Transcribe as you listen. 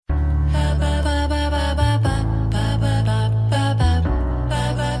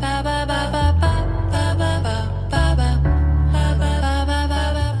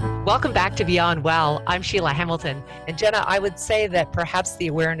Welcome back to Beyond Well. I'm Sheila Hamilton. And Jenna, I would say that perhaps the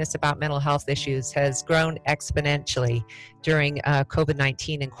awareness about mental health issues has grown exponentially during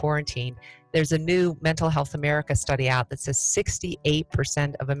COVID-19 and quarantine. There's a new Mental Health America study out that says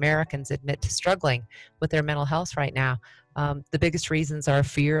 68% of Americans admit to struggling with their mental health right now. The biggest reasons are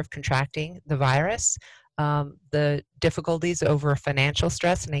fear of contracting the virus, the difficulties over financial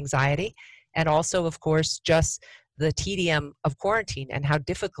stress and anxiety, and also, of course, just the tedium of quarantine and how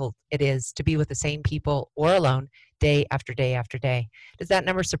difficult it is to be with the same people or alone day after day after day. Does that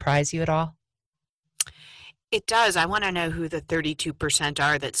number surprise you at all? It does. I want to know who the 32%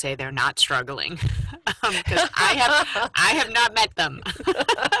 are that say they're not struggling, because I have not met them.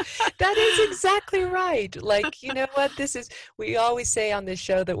 That is exactly right. Like, you know what? We always say on this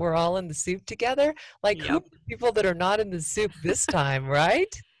show that we're all in the soup together. Like, who are Yep. the people that are not in the soup this time,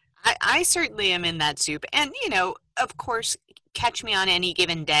 right? I certainly am in that soup. And, of course, catch me on any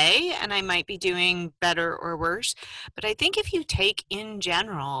given day, and I might be doing better or worse. But I think if you take in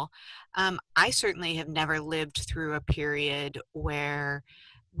general, I certainly have never lived through a period where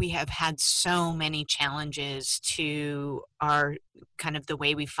we have had so many challenges to our kind of the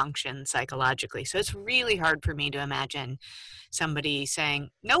way we function psychologically. So it's really hard for me to imagine somebody saying,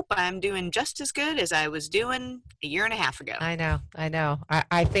 nope, I'm doing just as good as I was doing a year and a half ago. I know, I know.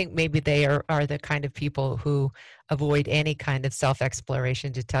 I think maybe they are the kind of people who avoid any kind of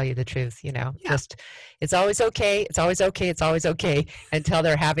self-exploration, to tell you the truth, Yeah. just it's always okay, it's always okay, it's always okay until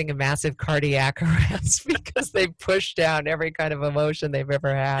they're having a massive cardiac arrest because they've pushed down every kind of emotion they've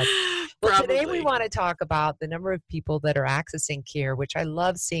ever had. Well, today we Probably. want to talk about the number of people that are accessing care, which I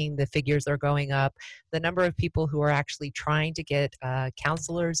love seeing the figures are going up. The number of people who are actually trying to get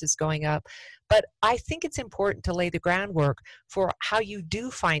counselors is going up. But I think it's important to lay the groundwork for how you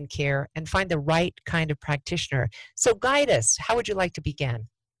do find care and find the right kind of practitioner. So guide us. How would you like to begin?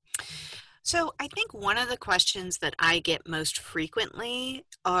 So I think one of the questions that I get most frequently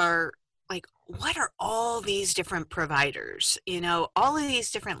are like, what are all these different providers? All of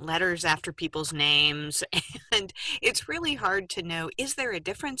these different letters after people's names. And it's really hard to know, is there a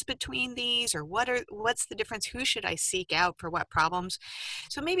difference between these, or what's the difference? Who should I seek out for what problems?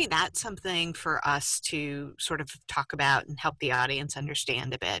 So maybe that's something for us to sort of talk about and help the audience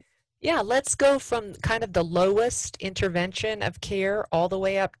understand a bit. Yeah, let's go from kind of the lowest intervention of care all the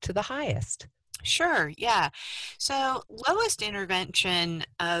way up to the highest. Sure, yeah. So, lowest intervention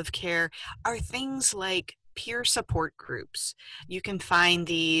of care are things like peer support groups. You can find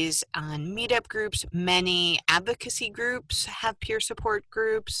these on meetup groups. Many advocacy groups have peer support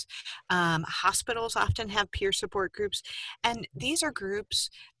groups. Hospitals often have peer support groups. And these are groups,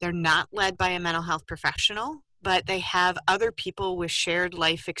 they're not led by a mental health professional, but they have other people with shared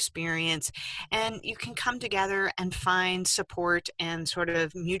life experience, and you can come together and find support and sort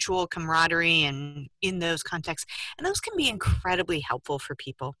of mutual camaraderie and in those contexts, and those can be incredibly helpful for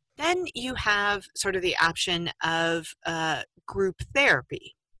people. Then you have sort of the option of group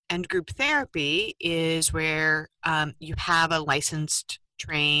therapy, and group therapy is where you have a licensed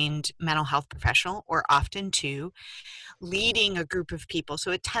trained mental health professional, or often two, leading a group of people. So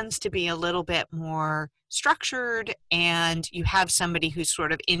it tends to be a little bit more structured, and you have somebody who's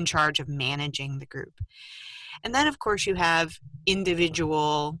sort of in charge of managing the group. And then, of course, you have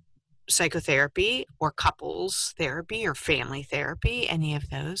individual psychotherapy or couples therapy or family therapy, any of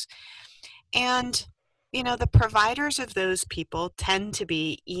those. And, the providers of those people tend to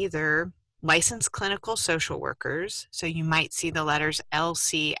be either licensed clinical social workers, so you might see the letters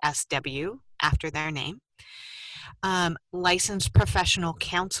LCSW after their name, licensed professional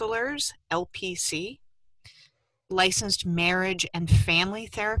counselors, LPC, licensed marriage and family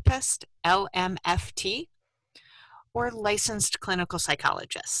therapist, LMFT, or licensed clinical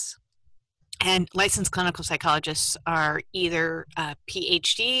psychologists. And licensed clinical psychologists are either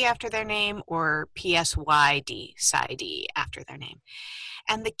PhD after their name or PSYD, PsyD after their name.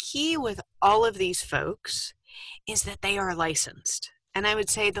 And the key with all of these folks is that they are licensed. And I would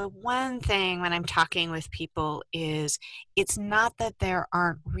say the one thing when I'm talking with people is it's not that there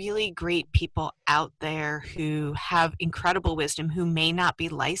aren't really great people out there who have incredible wisdom who may not be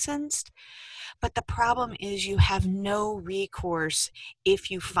licensed, but the problem is you have no recourse if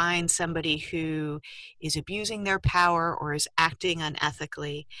you find somebody who is abusing their power or is acting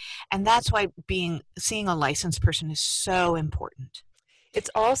unethically. And that's why seeing a licensed person is so important. It's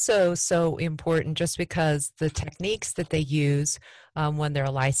also so important just because the techniques that they use when they're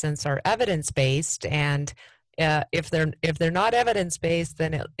licensed are evidence-based, and If they're not evidence-based,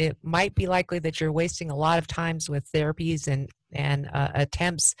 then it might be likely that you're wasting a lot of times with therapies and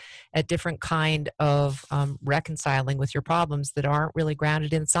attempts at different kind of reconciling with your problems that aren't really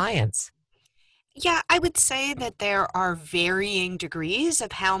grounded in science. Yeah, I would say that there are varying degrees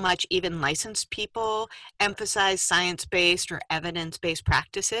of how much even licensed people emphasize science-based or evidence-based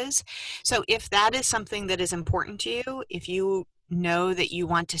practices. So if that is something that is important to you, if you know that you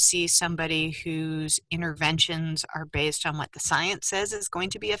want to see somebody whose interventions are based on what the science says is going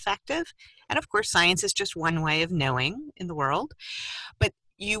to be effective, and of course science is just one way of knowing in the world, but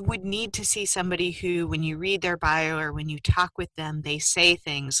you would need to see somebody who, when you read their bio or when you talk with them, they say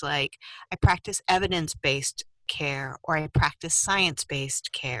things like, I practice evidence-based care or I practice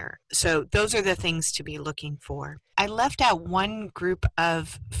science-based care. So those are the things to be looking for. I left out one group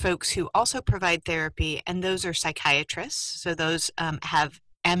of folks who also provide therapy, and those are psychiatrists. So those have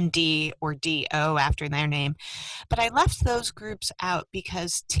MD or DO after their name. But I left those groups out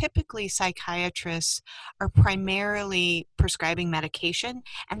because typically psychiatrists are primarily prescribing medication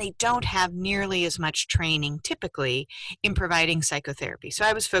and they don't have nearly as much training typically in providing psychotherapy. So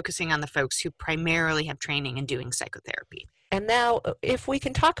I was focusing on the folks who primarily have training in doing psychotherapy. And now, if we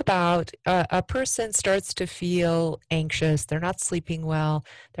can talk about a person starts to feel anxious, they're not sleeping well,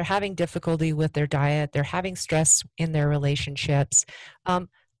 they're having difficulty with their diet, they're having stress in their relationships.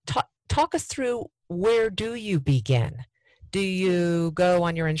 Talk us through, where do you begin? Do you go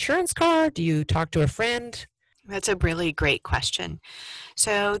on your insurance card? Do you talk to a friend? That's a really great question.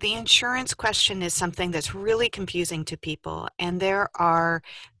 So the insurance question is something that's really confusing to people, and there are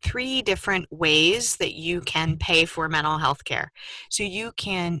 3 different ways that you can pay for mental health care. So you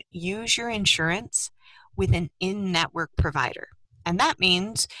can use your insurance with an in-network provider. And that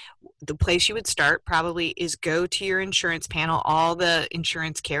means the place you would start probably is go to your insurance panel. All the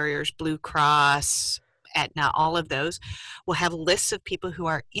insurance carriers, Blue Cross, Aetna, all of those will have lists of people who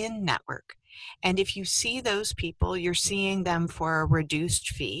are in network. And if you see those people, you're seeing them for a reduced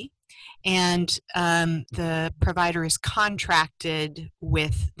fee, and the provider is contracted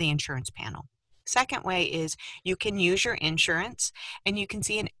with the insurance panel. Second way is you can use your insurance and you can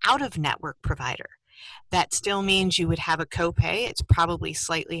see an out-of-network provider. That still means you would have a copay. It's probably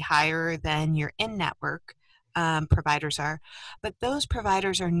slightly higher than your in-network providers are, but those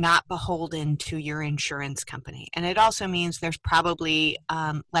providers are not beholden to your insurance company. And it also means there's probably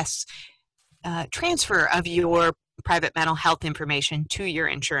less transfer of your private mental health information to your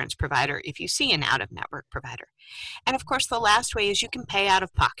insurance provider if you see an out-of-network provider. And of course, the last way is you can pay out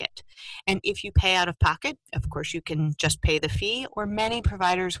of pocket. And if you pay out of pocket, of course, you can just pay the fee, or many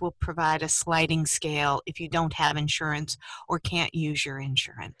providers will provide a sliding scale if you don't have insurance or can't use your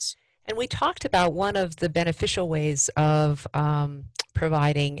insurance. And we talked about one of the beneficial ways of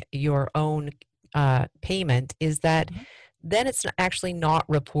providing your own payment is that then it's actually not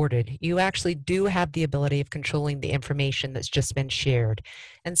reported. You actually do have the ability of controlling the information that's just been shared.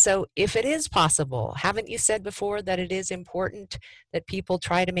 And so if it is possible, haven't you said before that it is important that people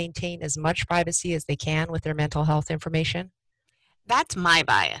try to maintain as much privacy as they can with their mental health information? That's my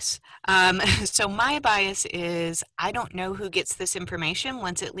bias. So my bias is I don't know who gets this information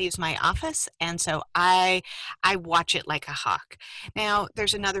once it leaves my office, and so I watch it like a hawk. Now,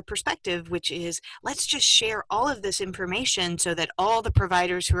 there's another perspective, which is let's just share all of this information so that all the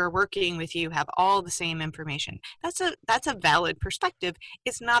providers who are working with you have all the same information. That's a valid perspective.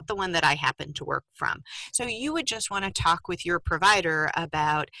 It's not the one that I happen to work from. So you would just want to talk with your provider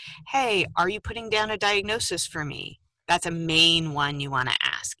about, hey, are you putting down a diagnosis for me? That's a main one you want to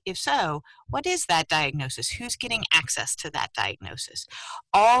ask. If so, what is that diagnosis? Who's getting access to that diagnosis?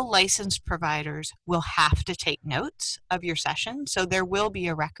 All licensed providers will have to take notes of your session, so there will be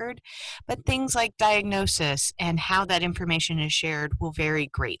a record, but things like diagnosis and how that information is shared will vary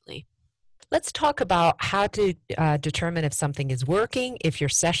greatly. Let's talk about how to determine if something is working, if your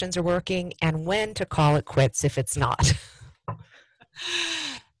sessions are working, and when to call it quits if it's not.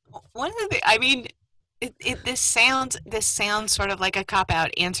 One of the, I mean, this sounds sort of like a cop-out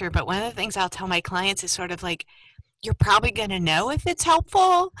answer, but one of the things I'll tell my clients is sort of like, you're probably going to know if it's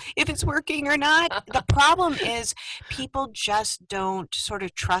helpful, if it's working or not. The problem is people just don't sort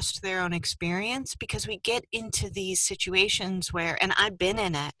of trust their own experience, because we get into these situations where, and I've been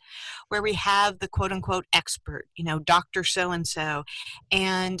in it, where we have the quote unquote expert, Dr. So-and-so,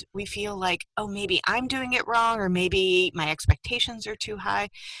 and we feel like, oh, maybe I'm doing it wrong, or maybe my expectations are too high.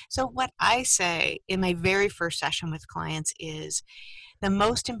 So what I say in my very first session with clients is the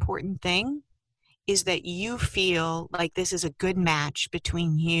most important thing is that you feel like this is a good match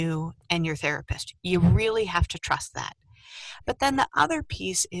between you and your therapist. You really have to trust that. But then the other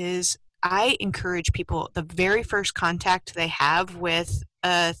piece is I encourage people, the very first contact they have with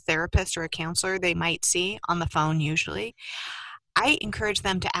a therapist or a counselor they might see on the phone usually, I encourage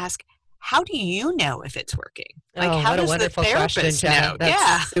them to ask, how do you know if it's working? Like, Oh, how what a does the wonderful question, therapist Jenna. know? That's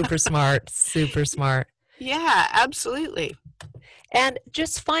Yeah. super smart, super smart. Yeah, absolutely. And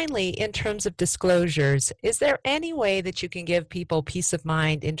just finally, in terms of disclosures, is there any way that you can give people peace of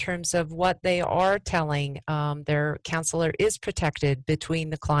mind in terms of what they are telling their counselor is protected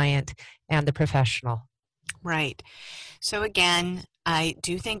between the client and the professional? Right. So again, I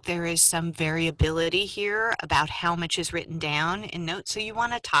do think there is some variability here about how much is written down in notes. So you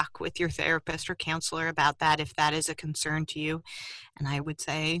want to talk with your therapist or counselor about that if that is a concern to you. And I would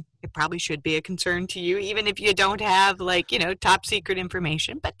say it probably should be a concern to you, even if you don't have top secret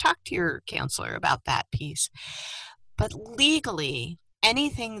information, but talk to your counselor about that piece. But legally,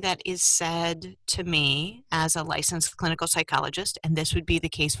 anything that is said to me as a licensed clinical psychologist, and this would be the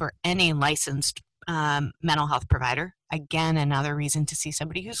case for any licensed mental health provider, again, another reason to see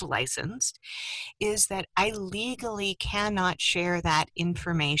somebody who's licensed, is that I legally cannot share that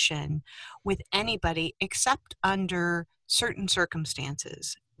information with anybody except under certain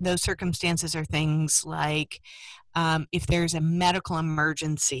circumstances. Those circumstances are things like if there's a medical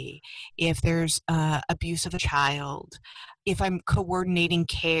emergency, if there's abuse of a child, if I'm coordinating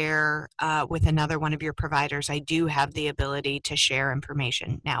care with another one of your providers, I do have the ability to share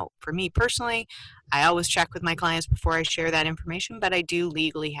information. Now, for me personally, I always check with my clients before I share that information, but I do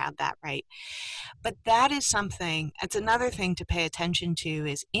legally have that right. But that is something, it's another thing to pay attention to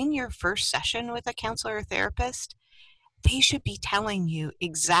is in your first session with a counselor or therapist, they should be telling you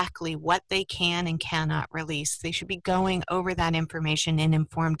exactly what they can and cannot release. They should be going over that information in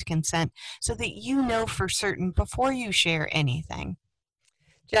informed consent so that you know for certain before you share anything.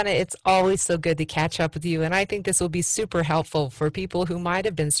 Jenna, it's always so good to catch up with you, and I think this will be super helpful for people who might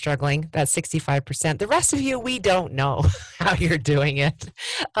have been struggling, that 65%. The rest of you, we don't know how you're doing it.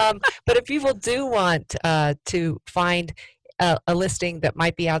 But if people do want to find a listing that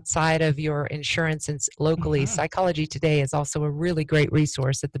might be outside of your insurance and locally, Mhm. Psychology Today is also a really great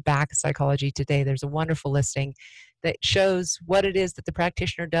resource. At the back of Psychology Today, there's a wonderful listing that shows what it is that the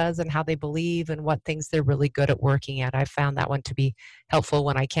practitioner does and how they believe and what things they're really good at working at. I found that one to be helpful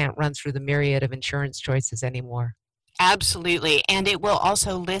when I can't run through the myriad of insurance choices anymore. Absolutely. And it will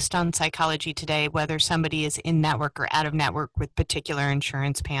also list on Psychology Today whether somebody is in network or out of network with particular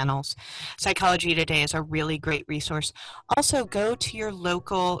insurance panels. Psychology Today is a really great resource. Also, go to your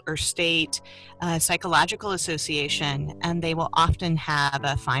local or state psychological association, and they will often have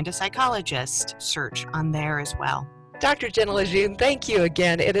a Find a Psychologist search on there as well. Dr. Jenna Lejeune, thank you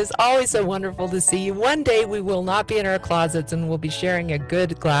again. It is always so wonderful to see you. One day we will not be in our closets and we'll be sharing a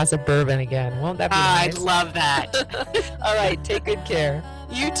good glass of bourbon again. Won't that be nice? I'd love that. All right, take good care.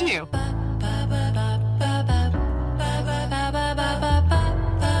 You too.